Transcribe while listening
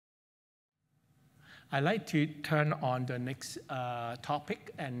I'd like to turn on the next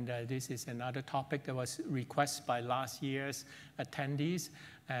topic, and this is another topic that was requested by last year's attendees.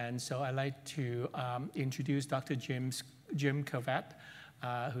 And so I'd like to introduce Dr. Jim Calvet,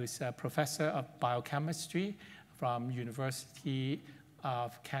 who's a professor of biochemistry from University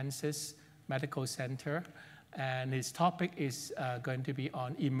of Kansas Medical Center. And his topic is going to be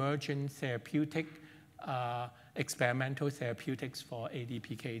on emergent therapeutic, experimental therapeutics for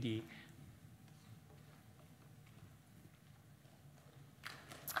ADPKD.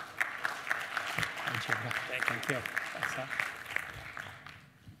 Thank you.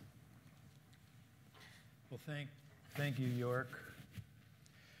 Well, thank you, York.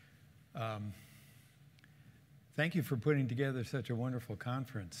 Thank you for putting together such a wonderful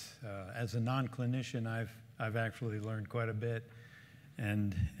conference. As a non-clinician, I've actually learned quite a bit,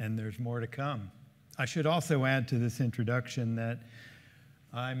 and there's more to come. I should also add to this introduction that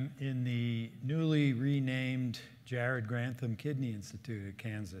I'm in the newly renamed Jared Grantham Kidney Institute at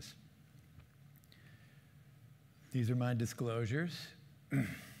Kansas. These are my disclosures.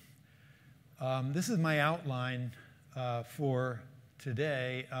 This is my outline for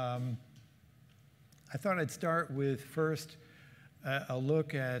today. I thought I'd start with first a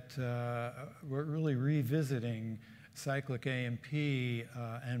look at really revisiting cyclic AMP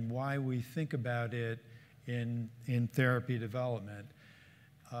and why we think about it in therapy development.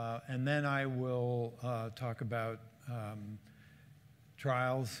 And then I will talk about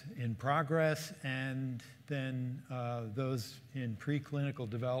trials in progress and then those in preclinical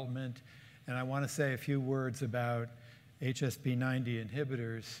development. And I want to say a few words about HSP90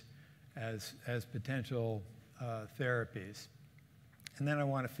 inhibitors as potential therapies. And then I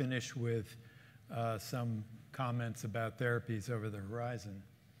want to finish with some comments about therapies over the horizon.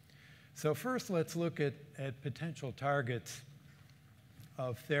 So first, let's look at potential targets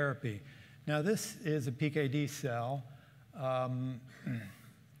of therapy. Now, this is a PKD cell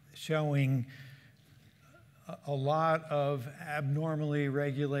showing a lot of abnormally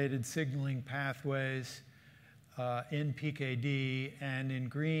regulated signaling pathways in PKD, and in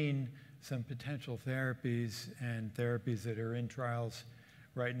green, some potential therapies and therapies that are in trials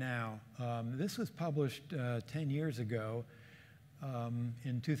right now. This was published 10 years ago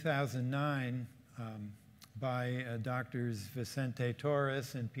in 2009 by Doctors Vicente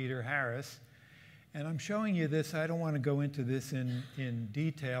Torres and Peter Harris. And I'm showing you this. I don't want to go into this in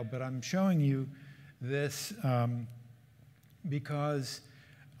detail, but I'm showing you this because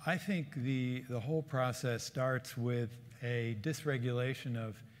I think the whole process starts with a dysregulation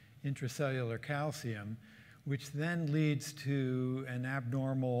of intracellular calcium, which then leads to an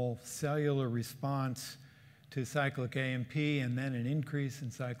abnormal cellular response to cyclic AMP, and then an increase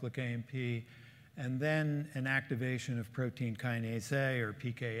in cyclic AMP, and then an activation of protein kinase A, or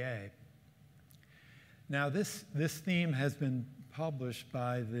PKA. Now, this theme has been published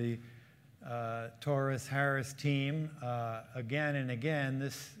by the Torres-Harris team again and again.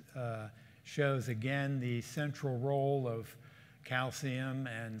 This shows again the central role of calcium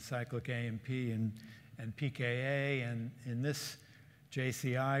and cyclic AMP and PKA. And in this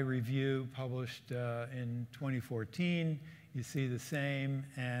JCI review published in 2014, you see the same.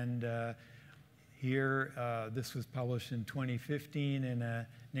 And here, this was published in 2015 in a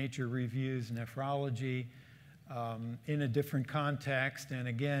Nature Reviews Nephrology in a different context. And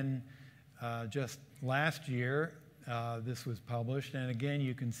again, just last year, this was published. And again,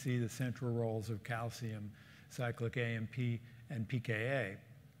 you can see the central roles of calcium, cyclic AMP, and PKA.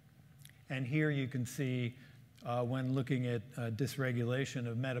 And here you can see when looking at dysregulation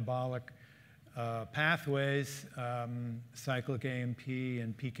of metabolic pathways, cyclic AMP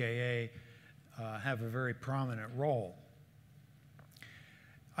and PKA have a very prominent role.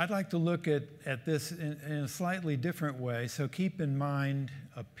 I'd like to look at this in a slightly different way. So keep in mind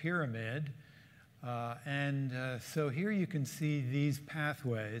a pyramid. So here you can see these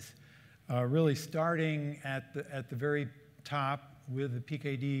pathways really starting at the very top with the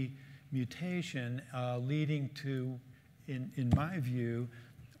PKD mutation, leading to, in my view,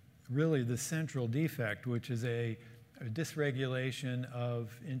 really the central defect, which is a dysregulation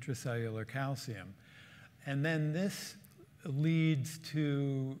of intracellular calcium. And then this leads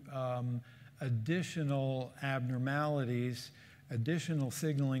to additional abnormalities, additional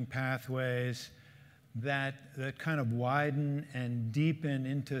signaling pathways that kind of widen and deepen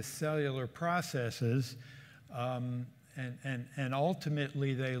into cellular processes, and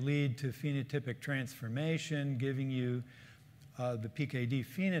ultimately they lead to phenotypic transformation, giving you the PKD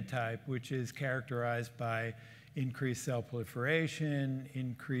phenotype, which is characterized by increased cell proliferation,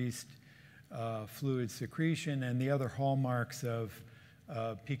 increased fluid secretion, and the other hallmarks of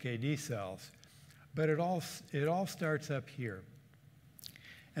PKD cells. But it all starts up here.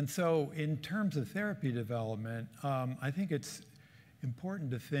 And so in terms of therapy development, I think it's important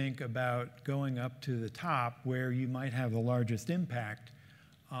to think about going up to the top where you might have the largest impact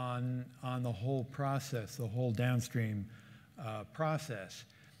on the whole process, the whole downstream process.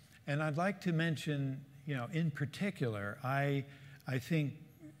 And I'd like to mention, in particular, I think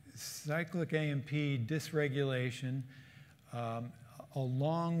cyclic AMP dysregulation,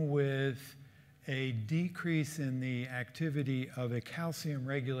 along with a decrease in the activity of a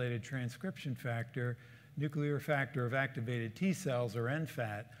calcium-regulated transcription factor, nuclear factor of activated T cells, or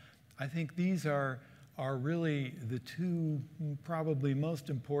NFAT, I think these are really the two probably most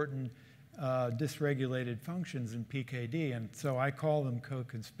important dysregulated functions in PKD, and so I call them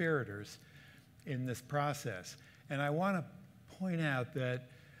co-conspirators in this process. And I want to point out that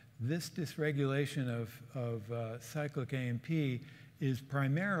this dysregulation of cyclic AMP is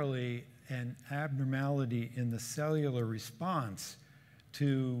primarily an abnormality in the cellular response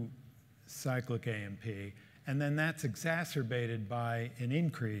to cyclic AMP, and then that's exacerbated by an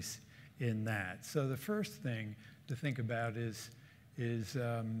increase in that. So the first thing to think about is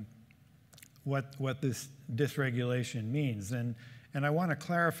what this dysregulation means, and I want to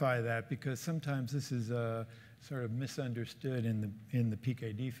clarify that because sometimes this is sort of misunderstood in the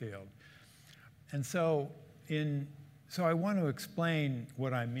PKD field, and so I want to explain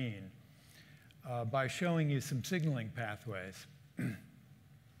what I mean by showing you some signaling pathways.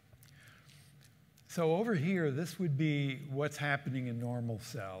 So over here, this would be what's happening in normal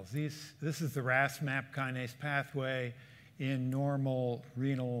cells. This is the RAS MAP kinase pathway in normal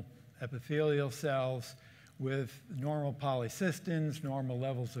renal epithelial cells with normal polycystins, normal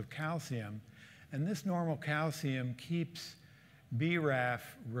levels of calcium. And this normal calcium keeps BRAF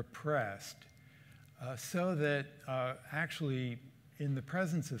repressed so that actually in the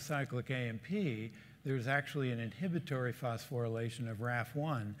presence of cyclic AMP, there's actually an inhibitory phosphorylation of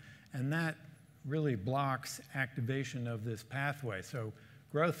RAF1, and that really blocks activation of this pathway. So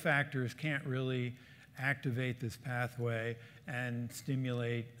growth factors can't really activate this pathway and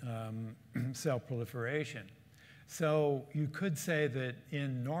stimulate cell proliferation. So you could say that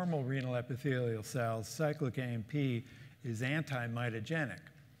in normal renal epithelial cells, cyclic AMP is anti-mitogenic.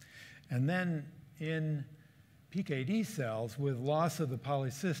 And then in PKD cells, with loss of the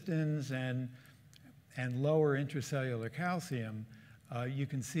polycystins and lower intracellular calcium, you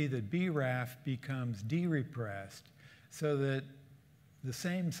can see that BRAF becomes de-repressed so that the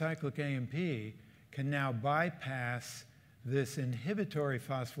same cyclic AMP can now bypass this inhibitory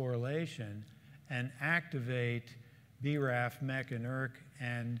phosphorylation and activate BRAF, MEK, and ERK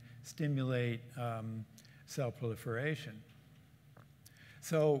and stimulate cell proliferation.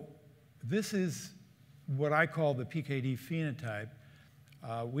 So this is what I call the PKD phenotype.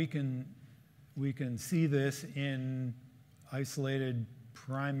 We can see this in isolated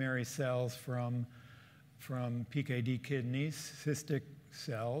primary cells from PKD kidneys, cystic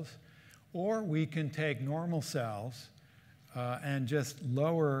cells, or we can take normal cells and just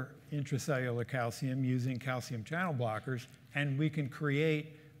lower intracellular calcium using calcium channel blockers, and we can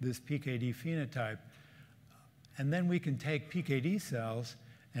create this PKD phenotype. And then we can take PKD cells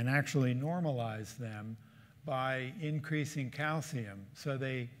and actually normalize them by increasing calcium, so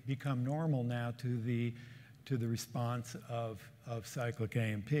they become normal now to the response of cyclic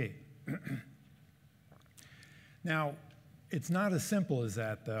AMP. Now, it's not as simple as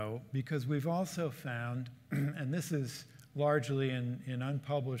that, though, because we've also found, and this is largely in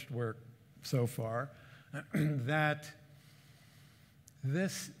unpublished work so far, that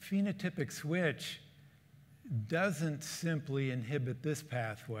this phenotypic switch doesn't simply inhibit this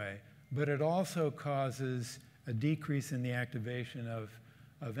pathway, but it also causes a decrease in the activation of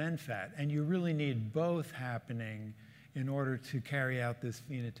NFAT. And you really need both happening in order to carry out this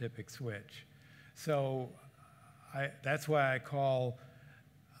phenotypic switch. So that's why I call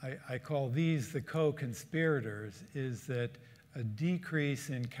these the co-conspirators, is that a decrease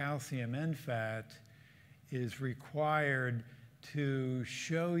in calcium NFAT is required to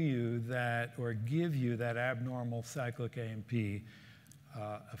show you that, or give you that abnormal cyclic AMP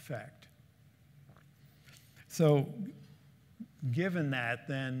effect. So given that,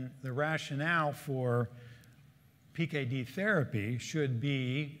 then the rationale for PKD therapy should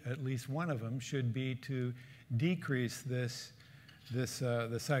be, at least one of them, should be to decrease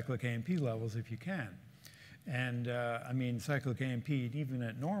the cyclic AMP levels if you can. And I mean, cyclic AMP, even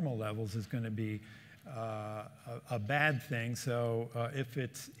at normal levels, is going to be a bad thing. So if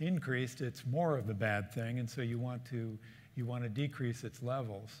it's increased, it's more of a bad thing, and so you want to decrease its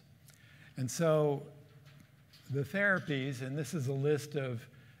levels. And so the therapies, and this is a list of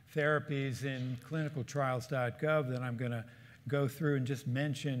therapies in clinicaltrials.gov that I'm going to go through and just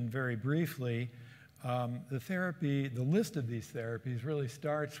mention very briefly. The list of these therapies really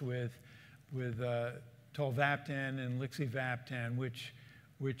starts with tolvaptan and lixivaptan, which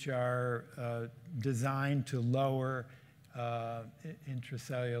are designed to lower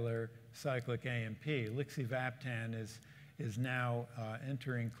intracellular cyclic AMP. Lixivaptan is now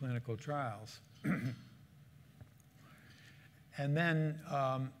entering clinical trials. And then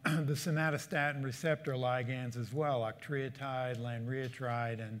the somatostatin receptor ligands as well, octreotide,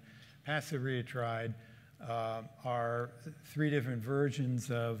 lanreotide, and pasireotide are 3 different versions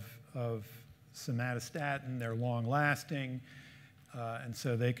of somatostatin. They're long-lasting, and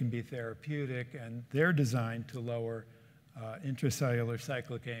so they can be therapeutic, and they're designed to lower intracellular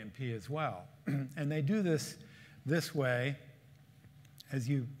cyclic AMP as well. And they do this way, as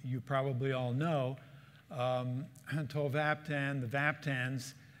you probably all know. Tolvaptan, the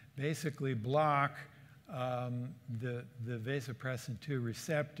vaptans, basically block the vasopressin 2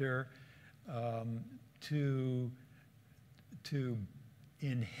 receptor to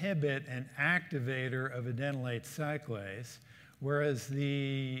inhibit an activator of adenylate cyclase, whereas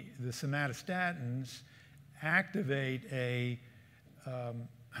the somatostatins activate a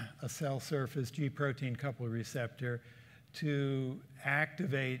cell surface G protein coupled receptor to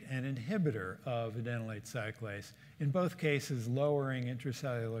activate an inhibitor of adenylate cyclase, in both cases lowering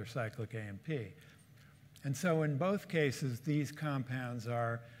intracellular cyclic AMP. And so in both cases, these compounds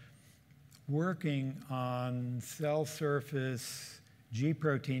are working on cell surface G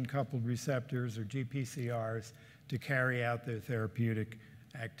protein coupled receptors, or GPCRs, to carry out their therapeutic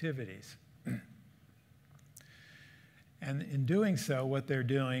activities. And in doing so, what they're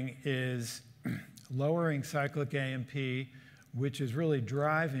doing is lowering cyclic AMP, which is really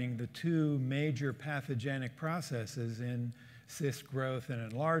driving the 2 major pathogenic processes in cyst growth and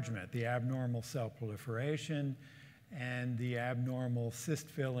enlargement, the abnormal cell proliferation and the abnormal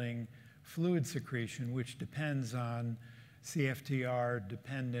cyst-filling fluid secretion, which depends on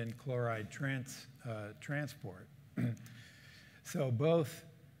CFTR-dependent chloride transport. So both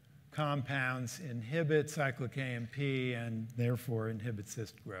compounds inhibit cyclic AMP and therefore inhibit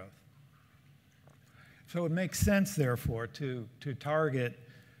cyst growth. So it makes sense, therefore, to target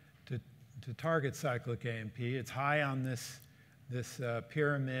cyclic AMP. It's high on this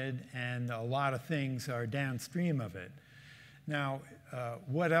pyramid, and a lot of things are downstream of it. Now,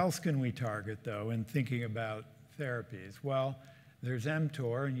 what else can we target, though, in thinking about therapies? Well, there's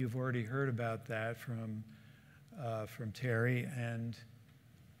mTOR, and you've already heard about that from Terry. And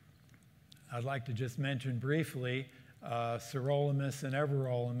I'd like to just mention briefly, sirolimus and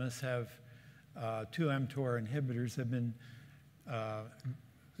everolimus have 2 mTOR inhibitors.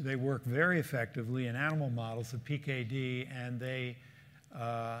 They work very effectively in animal models of PKD, and they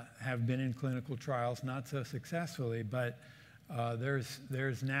have been in clinical trials, not so successfully, but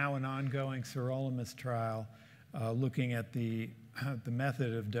there's now an ongoing sirolimus trial looking at the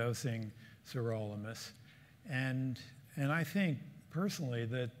method of dosing sirolimus. And I think personally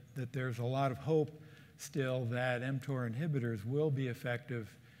that there's a lot of hope still that mTOR inhibitors will be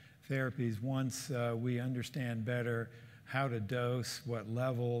effective therapies once we understand better how to dose, what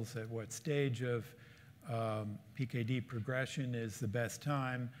levels, at what stage of PKD progression is the best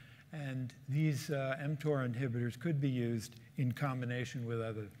time. And these mTOR inhibitors could be used in combination with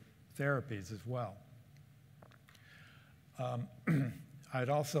other therapies as well. I'd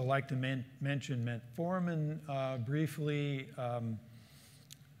also like to mention metformin briefly.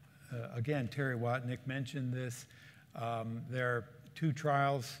 Again, Terry Watnick mentioned this. There are 2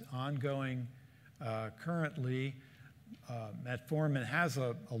 trials ongoing currently. Metformin has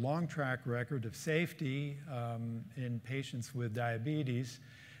a long track record of safety in patients with diabetes,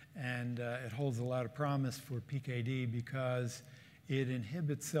 and it holds a lot of promise for PKD because it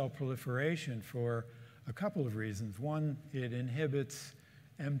inhibits cell proliferation for a couple of reasons. One, it inhibits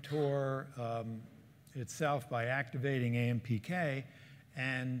mTOR itself by activating AMPK,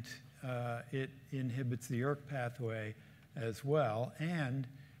 and it inhibits the ERK pathway as well, and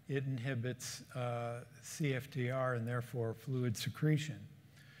it inhibits CFTR and therefore fluid secretion.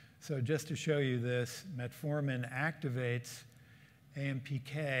 So just to show you this, metformin activates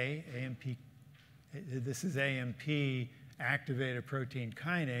AMPK. This is AMP activated protein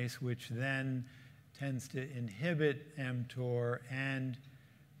kinase, which then tends to inhibit mTOR and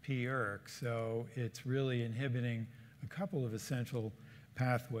pERK. So it's really inhibiting a couple of essential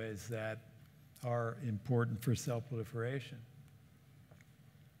pathways that are important for cell proliferation.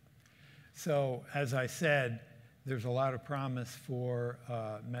 So as I said, there's a lot of promise for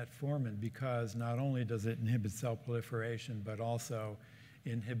metformin because not only does it inhibit cell proliferation, but also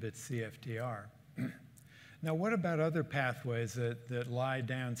inhibits CFTR. Now, what about other pathways that lie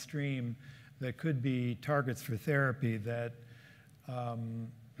downstream that could be targets for therapy that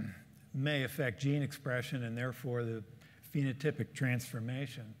may affect gene expression and therefore the phenotypic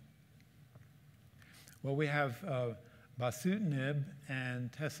transformation? Well, we have bosutinib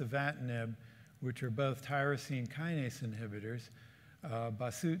and tesavatinib, which are both tyrosine kinase inhibitors.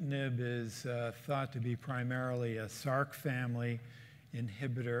 Bosutinib is thought to be primarily a Sarc family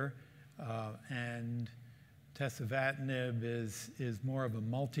inhibitor, and tesavatinib is more of a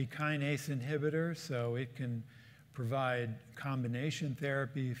multi-kinase inhibitor, so it can provide combination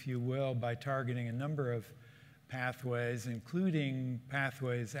therapy, if you will, by targeting a number of pathways, including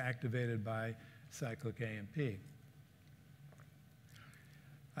pathways activated by cyclic AMP.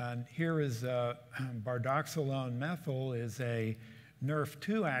 And here is bardoxolone methyl is a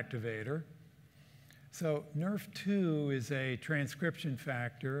NRF2 activator. So NRF2 is a transcription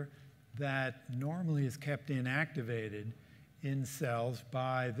factor that normally is kept inactivated in cells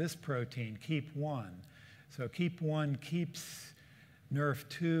by this protein, KEAP1. So KEAP1 keeps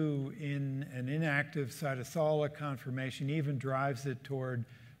NRF2 in an inactive cytosolic conformation, even drives it toward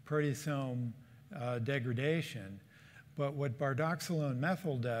proteasome degradation. But what bardoxolone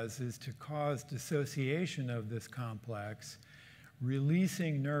methyl does is to cause dissociation of this complex,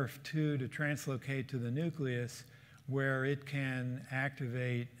 releasing NRF2 to translocate to the nucleus, where it can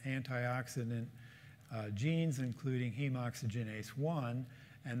activate antioxidant genes, including hemoxygenase 1,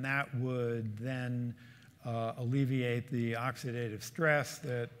 and that would then alleviate the oxidative stress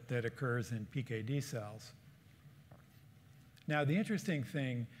that occurs in PKD cells. Now, the interesting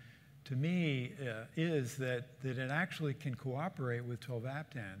thing to me is that it actually can cooperate with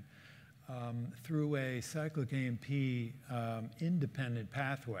tolvaptan through a cyclic AMP independent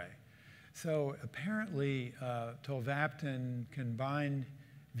pathway. So apparently, tolvaptan can bind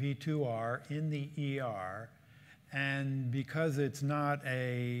V2R in the ER, and because it's not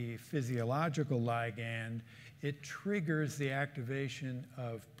a physiological ligand, it triggers the activation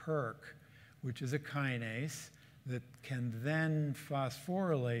of PERK, which is a kinase that can then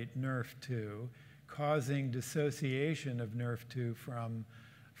phosphorylate NRF2, causing dissociation of NRF2 from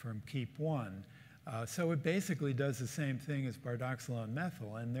KEAP1. So it basically does the same thing as bardoxolone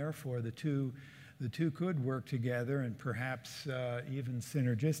methyl, and therefore the two could work together and perhaps even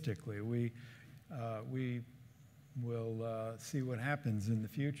synergistically. We will see what happens in the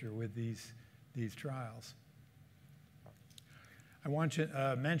future with these trials. I want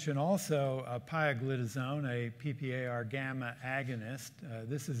to mention also pioglitazone, a PPAR gamma agonist.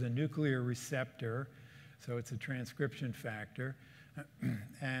 This is a nuclear receptor, so it's a transcription factor.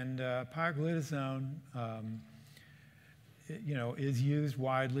 And pioglitazone, is used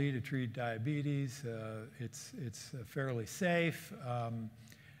widely to treat diabetes. It's fairly safe.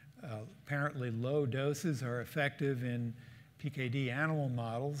 Apparently, low doses are effective in PKD animal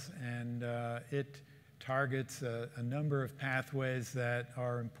models, and it targets a number of pathways that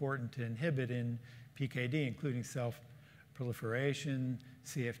are important to inhibit in PKD, including self-proliferation,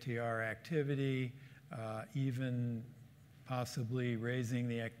 CFTR activity, even possibly raising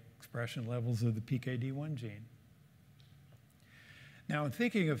the expression levels of the PKD1 gene. Now, in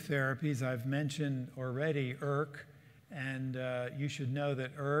thinking of therapies, I've mentioned already ERK, and you should know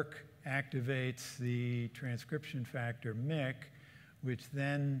that ERK activates the transcription factor MYC, which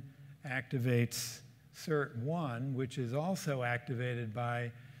then activates SIRT1, which is also activated by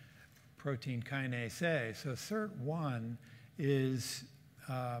protein kinase A. So SIRT1 is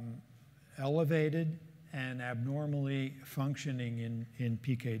elevated and abnormally functioning in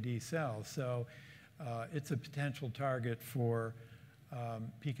PKD cells. So it's a potential target for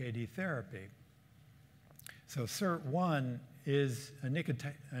PKD therapy. So SIRT1 is a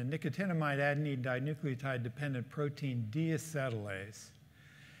nicotinamide adenine dinucleotide dependent protein deacetylase,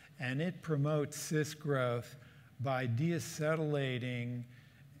 and it promotes cis growth by deacetylating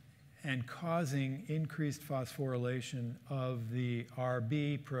and causing increased phosphorylation of the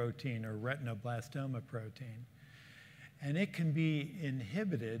RB protein, or retinoblastoma protein. And it can be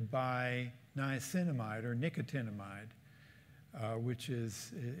inhibited by niacinamide or nicotinamide, which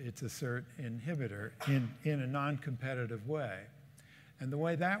is, it's a SIRT inhibitor in a non-competitive way. And the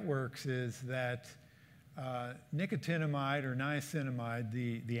way that works is that nicotinamide or niacinamide,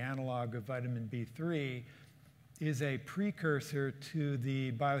 the analog of vitamin B3, is a precursor to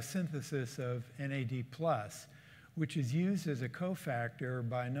the biosynthesis of NAD+, which is used as a cofactor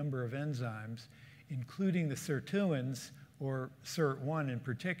by a number of enzymes, including the sirtuins, or SIRT1 in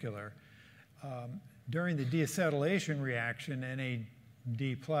particular. During the deacetylation reaction, NAD+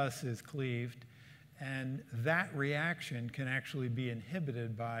 is cleaved, And that reaction can actually be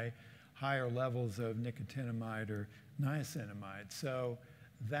inhibited by higher levels of nicotinamide or niacinamide. So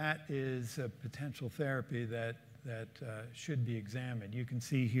that is a potential therapy that should be examined. You can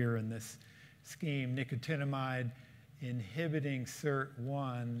see here in this scheme, nicotinamide inhibiting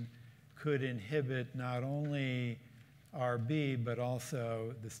SIRT1 could inhibit not only RB, but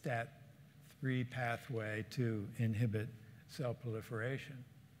also the STAT3 pathway to inhibit cell proliferation.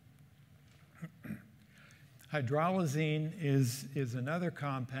 Hydralazine is another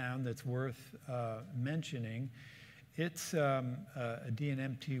compound that's worth mentioning. It's a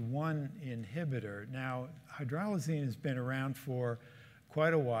DNMT1 inhibitor. Now, hydralazine has been around for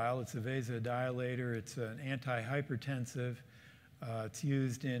quite a while. It's a vasodilator. It's an antihypertensive. It's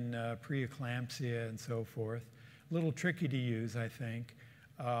used in preeclampsia and so forth. A little tricky to use, I think,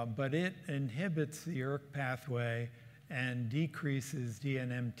 but it inhibits the ERK pathway and decreases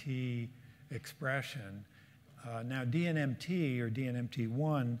DNMT expression. Now, DNMT or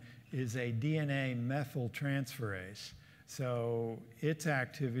DNMT1 is a DNA methyltransferase. So its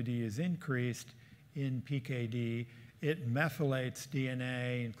activity is increased in PKD. It methylates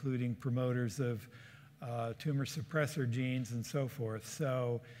DNA, including promoters of tumor suppressor genes and so forth.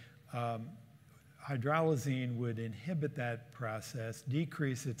 So hydralazine would inhibit that process,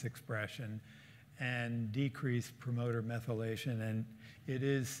 decrease its expression, and decrease promoter methylation. And it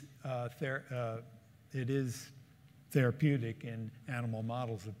is therapeutic in animal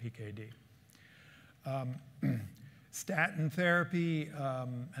models of PKD. Statin therapy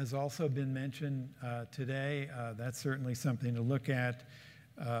has also been mentioned today. That's certainly something to look at.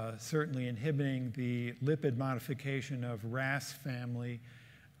 Certainly inhibiting the lipid modification of RAS family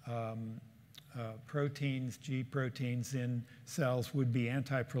proteins, G proteins in cells would be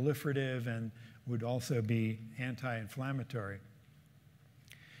anti-proliferative and would also be anti-inflammatory.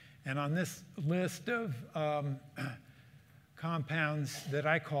 And on this list of compounds that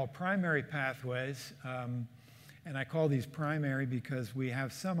I call primary pathways, and I call these primary because we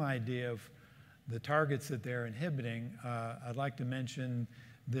have some idea of the targets that they're inhibiting, I'd like to mention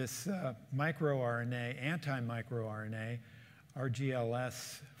this microRNA, anti-microRNA,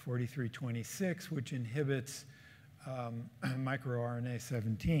 RGLS 4326, which inhibits microRNA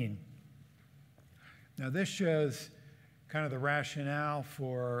 17. Now this shows kind of the rationale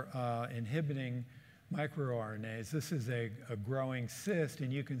for inhibiting microRNAs. This is a growing cyst,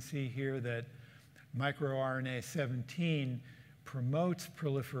 and you can see here that microRNA 17 promotes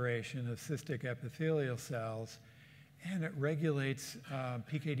proliferation of cystic epithelial cells, and it regulates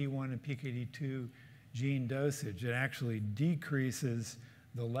PKD1 and PKD2 gene dosage. It actually decreases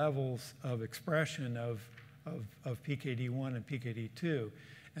the levels of expression of PKD1 and PKD2.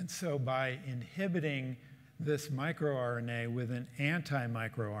 And so by inhibiting this microRNA with an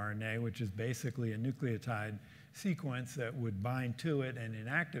anti-microRNA, which is basically a nucleotide sequence that would bind to it and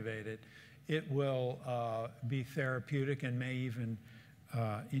inactivate it, it will be therapeutic and may even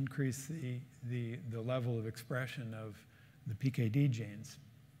increase the level of expression of the PKD genes.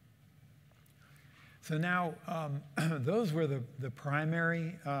 So now, those were the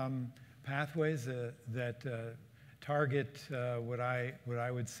primary pathways that target what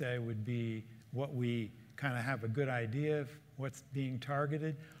I would say would be what we kind of have a good idea of what's being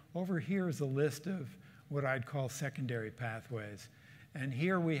targeted. Over here is a list of what I'd call secondary pathways. And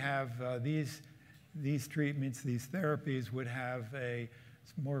here we have these treatments, these therapies would have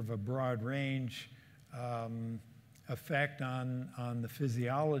more of a broad range effect on the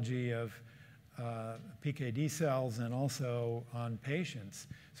physiology of PKD cells and also on patients.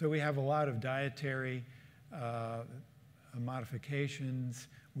 So we have a lot of dietary modifications,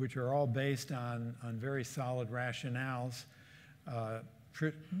 which are all based on very solid rationales.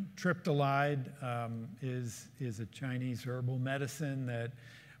 Triptolide is a Chinese herbal medicine that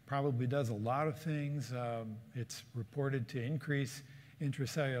probably does a lot of things. It's reported to increase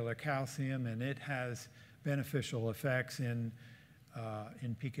intracellular calcium, and it has beneficial effects in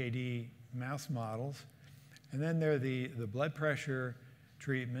PKD mouse models. And then there are the blood pressure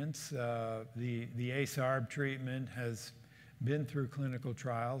treatments. The ACE-ARB treatment has been through clinical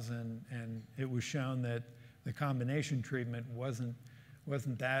trials, and it was shown that the combination treatment wasn't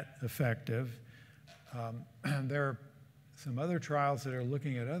that effective. There are some other trials that are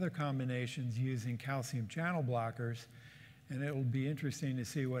looking at other combinations using calcium channel blockers, and it will be interesting to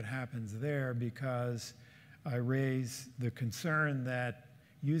see what happens there, because I raise the concern that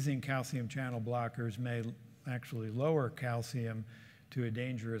using calcium channel blockers may actually lower calcium to a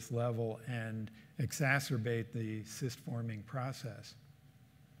dangerous level and exacerbate the cyst-forming process.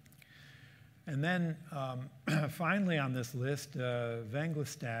 And then finally on this list,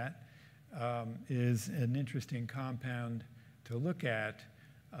 venglustat is an interesting compound to look at.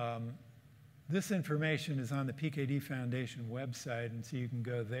 This information is on the PKD Foundation website, and so you can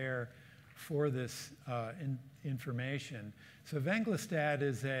go there for this information. So venglustat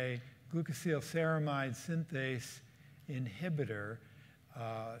is a glucosylceramide synthase inhibitor.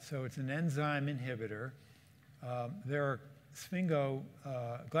 So it's an enzyme inhibitor. There are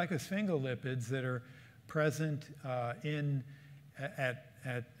glycosphingolipids that are present at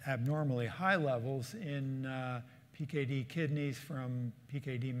abnormally high levels in PKD kidneys from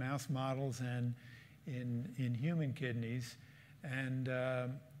PKD mouse models and in human kidneys. And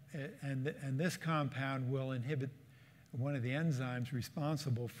this compound will inhibit one of the enzymes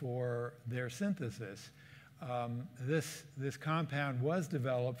responsible for their synthesis. This compound was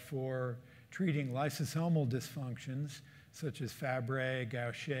developed for treating lysosomal dysfunctions such as Fabry,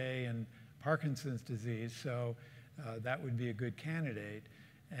 Gaucher, and Parkinson's disease, so that would be a good candidate.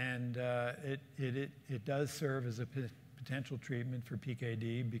 And it does serve as a potential treatment for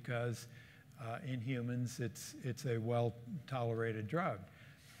PKD because in humans it's a well-tolerated drug.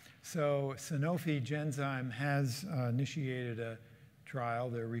 So Sanofi Genzyme has initiated a trial.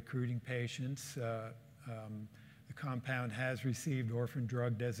 They're recruiting patients. The compound has received orphan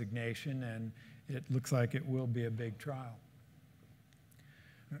drug designation, and it looks like it will be a big trial.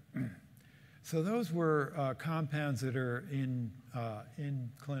 So those were compounds that are in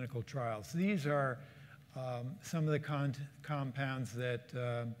clinical trials. These are some of the compounds that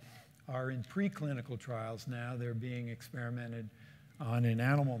are in preclinical trials now. They're being experimented on in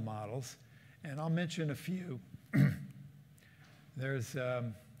animal models. And I'll mention a few. There's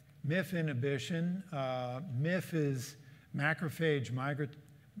MIF inhibition. MIF is macrophage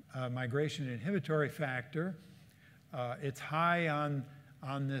migration inhibitory factor. It's high on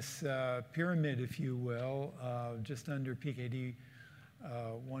this pyramid, if you will, just under PKD1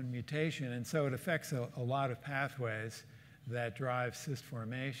 mutation. And so it affects a lot of pathways that drive cyst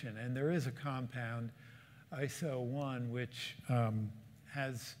formation. And there is a compound, ISO1, which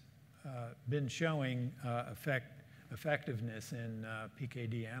has been showing effectiveness in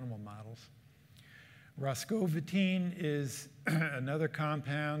PKD animal models. Roscovatine is another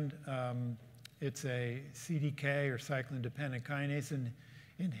compound. It's a CDK or cyclin-dependent kinase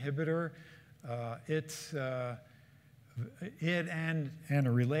inhibitor. It and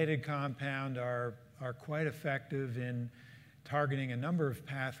a related compound are quite effective in targeting a number of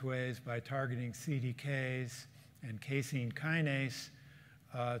pathways by targeting CDKs and casein kinase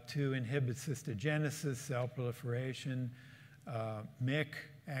to inhibit cystogenesis, cell proliferation, MYC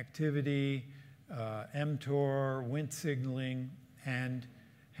activity, mTOR, Wnt signaling, and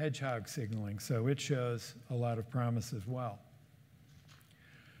hedgehog signaling. So it shows a lot of promise as well.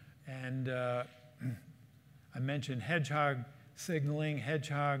 And I mentioned hedgehog signaling.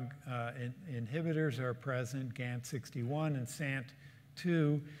 Hedgehog inhibitors are present, GAMP61 and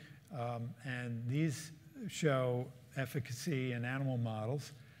SANT2, and these show efficacy in animal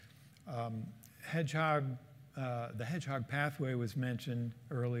models. The hedgehog pathway was mentioned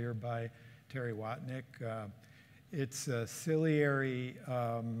earlier by Terry Watnick. It's ciliary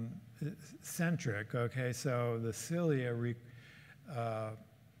centric, okay? So the cilia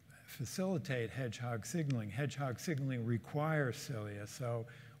facilitate hedgehog signaling. Hedgehog signaling requires cilia. So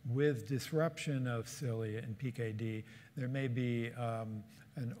with disruption of cilia in PKD, there may be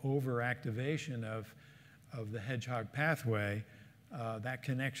an overactivation of the hedgehog pathway. That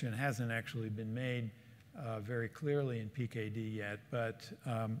connection hasn't actually been made very clearly in PKD yet, but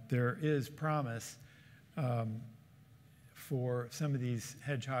there is promise for some of these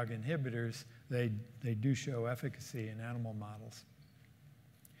hedgehog inhibitors. They do show efficacy in animal models.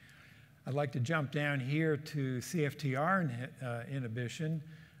 I'd like to jump down here to CFTR inhibition.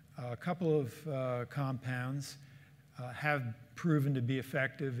 A couple of compounds have proven to be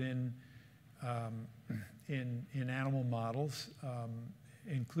effective in animal models,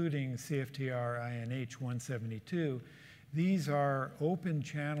 including CFTR INH 172. These are open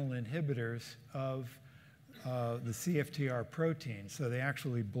channel inhibitors of the CFTR protein, so they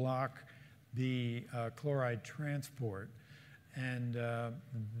actually block the chloride transport, and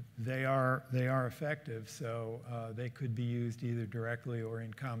they are effective. So they could be used either directly or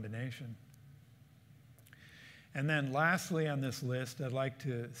in combination. And then lastly on this list, I'd like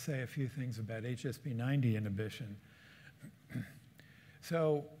to say a few things about HSP90 inhibition.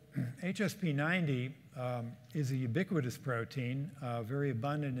 So HSP90 is a ubiquitous protein, very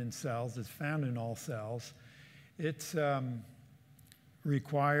abundant in cells. It's found in all cells. It's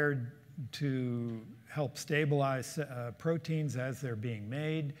required to help stabilize proteins as they're being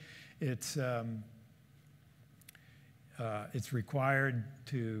made. It's required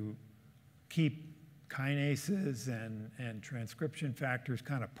to keep kinases and transcription factors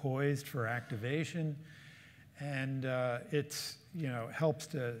kind of poised for activation. And it's, helps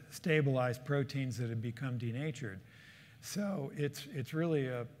to stabilize proteins that have become denatured. So it's really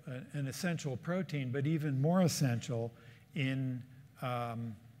an essential protein, but even more essential in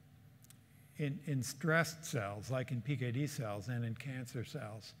stressed cells, like in PKD cells and in cancer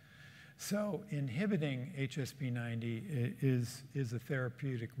cells. So inhibiting HSP90 is a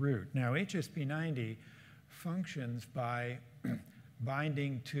therapeutic route. Now, HSP90 functions by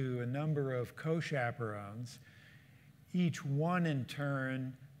binding to a number of co-chaperones, each one in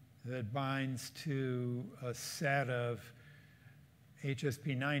turn that binds to a set of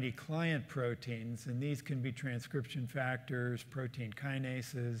HSP90 client proteins, and these can be transcription factors, protein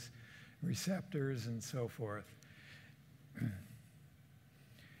kinases, receptors, and so forth.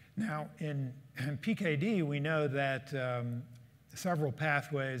 Now, in PKD, we know that several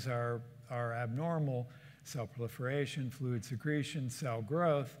pathways are abnormal: cell proliferation, fluid secretion, cell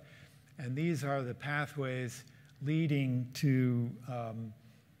growth, and these are the pathways leading to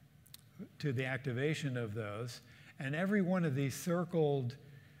the activation of those. And every one of these circled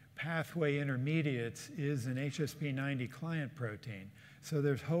pathway intermediates is an HSP90 client protein. So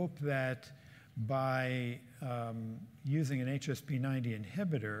there's hope that by using an HSP90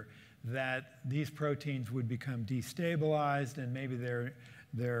 inhibitor, that these proteins would become destabilized and maybe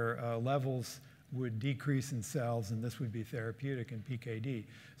their levels would decrease in cells, and this would be therapeutic in PKD.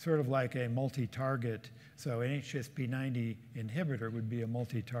 Sort of like a multi-target, so an HSP90 inhibitor would be a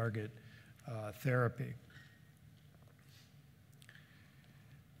multi-target therapy.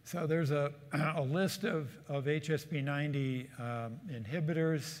 So there's a list of HSP90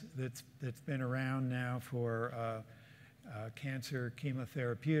 inhibitors that's been around now for cancer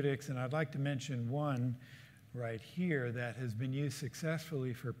chemotherapeutics, and I'd like to mention one right here that has been used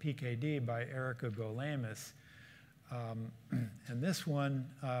successfully for PKD by Erica Golamis. And this one,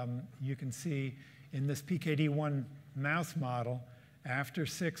 you can see in this PKD1 mouse model, after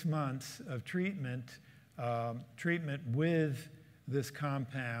 6 months of treatment with this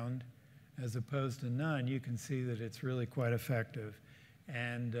compound as opposed to none, you can see that it's really quite effective.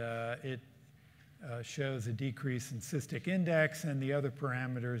 And it shows a decrease in cystic index and the other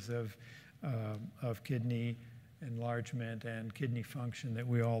parameters of kidney enlargement and kidney function that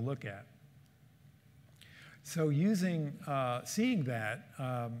we all look at. So seeing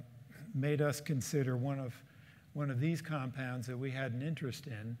that made us consider one of these compounds that we had an interest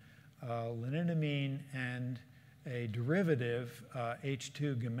in, lininamine and a derivative,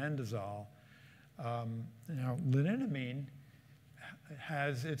 H2 gomendazole. Now, lininamine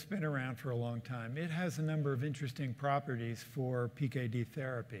it's been around for a long time. It has a number of interesting properties for PKD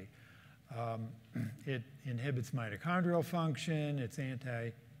therapy. It inhibits mitochondrial function, it's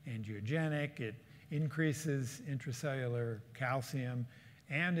anti-angiogenic, it increases intracellular calcium,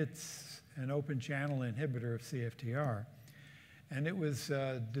 and it's an open channel inhibitor of CFTR. And it was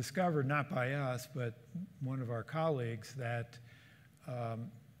discovered, not by us, but one of our colleagues, that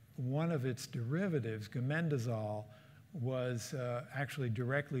one of its derivatives, gomendazole, was actually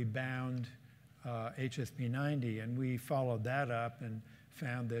directly bound HSP90, and we followed that up and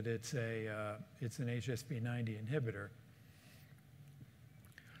found that it's an HSP90 inhibitor.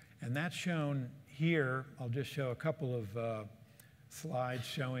 And that's shown here. I'll just show a couple of slides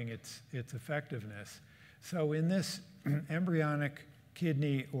showing its effectiveness. So in this embryonic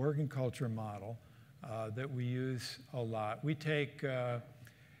kidney organ culture model that we use a lot, we take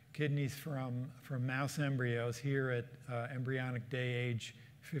kidneys from mouse embryos here at embryonic day age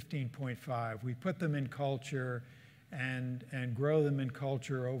 15.5. We put them in culture and grow them in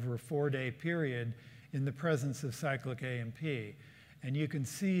culture over a 4-day period in the presence of cyclic AMP. And you can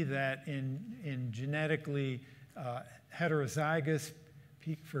see that in genetically heterozygous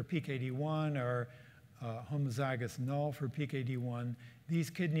for PKD1 or homozygous null for PKD1, these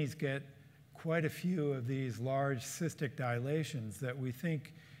kidneys get quite a few of these large cystic dilations that we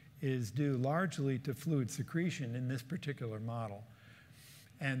think is due largely to fluid secretion in this particular model.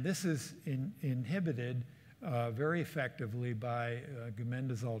 And this is inhibited very effectively by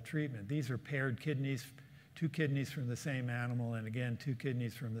gomendazole treatment. These are paired kidneys, 2 kidneys from the same animal, and again, 2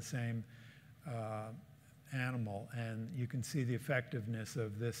 kidneys from the same animal. And you can see the effectiveness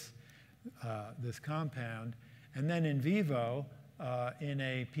of this compound. And then in vivo, in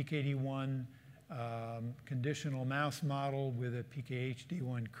a PKD1 conditional mouse model with a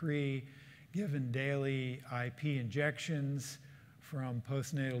PKHD1 CRE, given daily IP injections from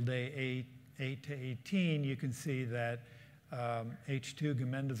postnatal day 8 to 18, you can see that H2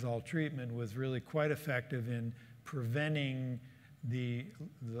 gomendazole treatment was really quite effective in preventing the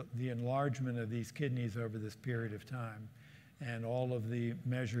enlargement of these kidneys over this period of time. And all of the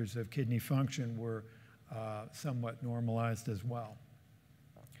measures of kidney function were somewhat normalized as well.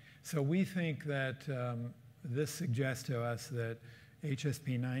 So we think that this suggests to us that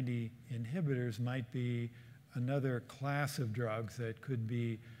HSP90 inhibitors might be another class of drugs that could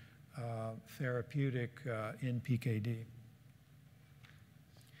be therapeutic in PKD.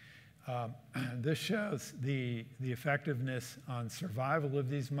 This shows the effectiveness on survival of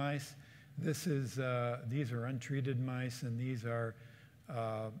these mice. These are untreated mice, and these are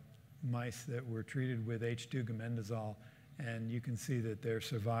mice that were treated with H2-gomendazole, and you can see that their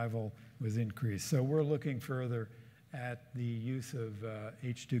survival was increased. So we're looking further at the use of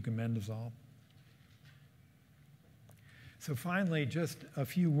H2-gomendazole. So finally, just a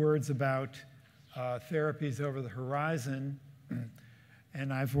few words about therapies over the horizon,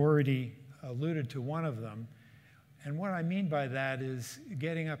 and I've already alluded to one of them. And what I mean by that is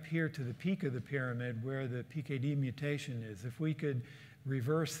getting up here to the peak of the pyramid where the PKD mutation is. If we could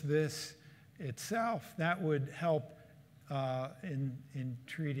reverse this itself, that would help in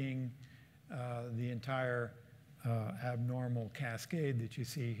treating the entire abnormal cascade that you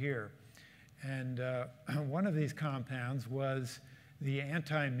see here. And one of these compounds was the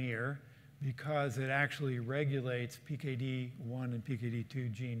anti-MIR, because it actually regulates PKD1 and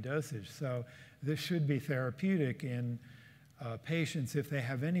PKD2 gene dosage. So this should be therapeutic in patients if they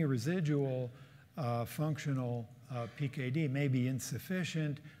have any residual functional PKD. May be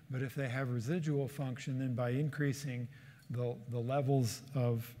insufficient, but if they have residual function, then by increasing the levels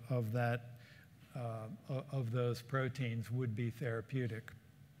of those proteins would be therapeutic.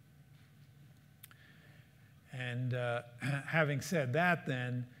 And having said that,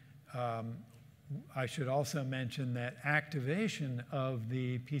 then, I should also mention that activation of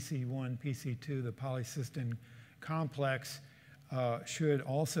the PC1, PC2, the polycystin complex, should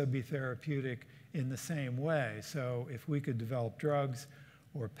also be therapeutic in the same way. So if we could develop drugs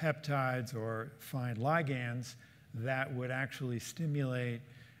or peptides or find ligands that would actually stimulate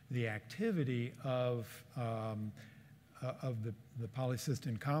the activity of the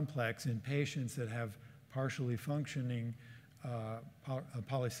polycystin complex in patients that have partially functioning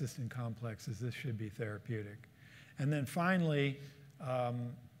polycystin complexes, this should be therapeutic. And then finally, I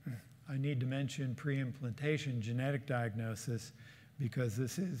need to mention pre-implantation genetic diagnosis, because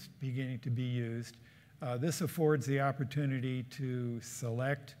this is beginning to be used. This affords the opportunity to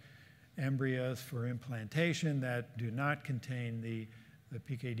select embryos for implantation that do not contain the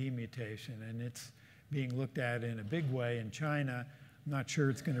PKD mutation, and it's being looked at in a big way in China. I'm not sure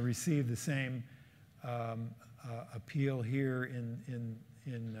it's going to receive the same appeal here in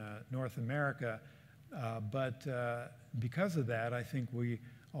North America, but because of that, I think we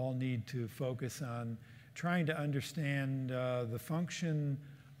all need to focus on trying to understand the function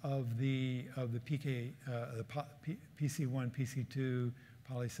of the PC1, PC2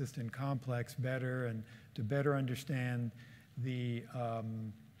 polycystin complex better, and to better understand the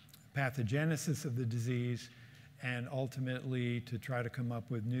pathogenesis of the disease, and ultimately to try to come up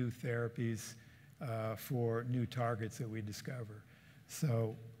with new therapies for new targets that we discover.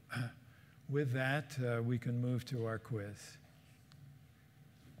 So with that, we can move to our quiz.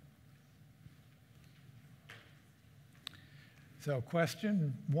 So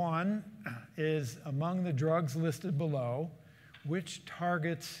question 1 is, among the drugs listed below, which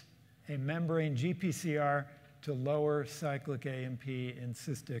targets a membrane GPCR to lower cyclic AMP in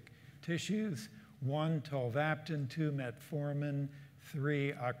cystic tissues? 1, tolvaptan, 2, metformin,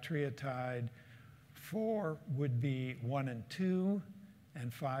 3, octreotide, 4 would be 1 and 2,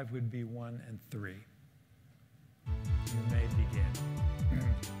 and 5 would be 1 and 3. You may begin.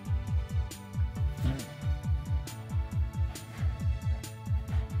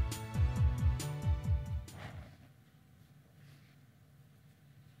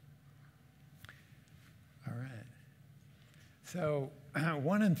 All right. So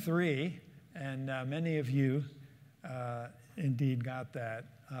 1 and 3, and many of you indeed got that,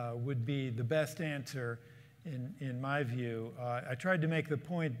 would be the best answer in my view. I tried to make the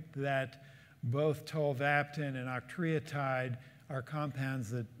point that both tolvaptan and octreotide are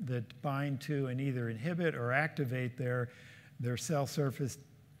compounds that bind to and either inhibit or activate their cell surface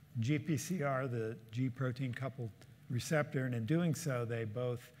GPCR, the G protein coupled receptor, and in doing so, they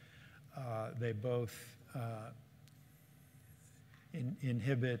both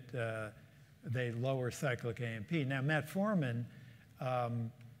inhibit, they lower cyclic AMP. Now, metformin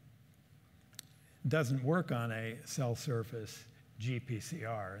doesn't work on a cell surface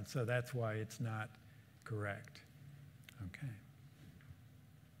GPCR, and so that's why it's not correct. Okay.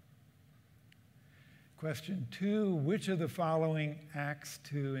 Question 2, which of the following acts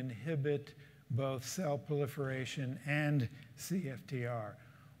to inhibit both cell proliferation and CFTR?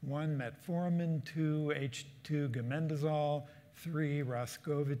 1, metformin, 2, H2 gamendazole, 3,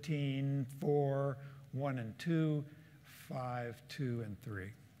 roscovitin, 4, 1 and 2, 5, 2 and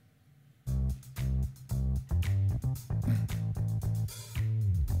 3.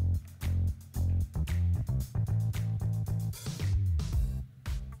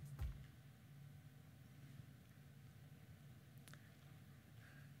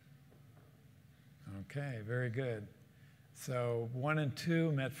 Okay, very good. So 1 and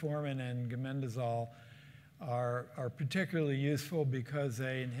 2, metformin and gamendazole, are particularly useful because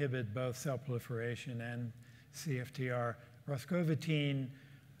they inhibit both cell proliferation and CFTR. Roscovitin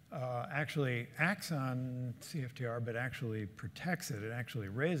actually acts on CFTR, but actually protects it. It actually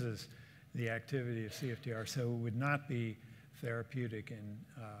raises the activity of CFTR, so it would not be therapeutic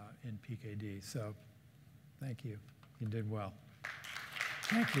in PKD. So thank you. You did well.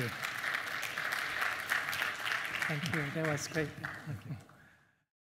 Thank you. Thank you. That was great. Thank you.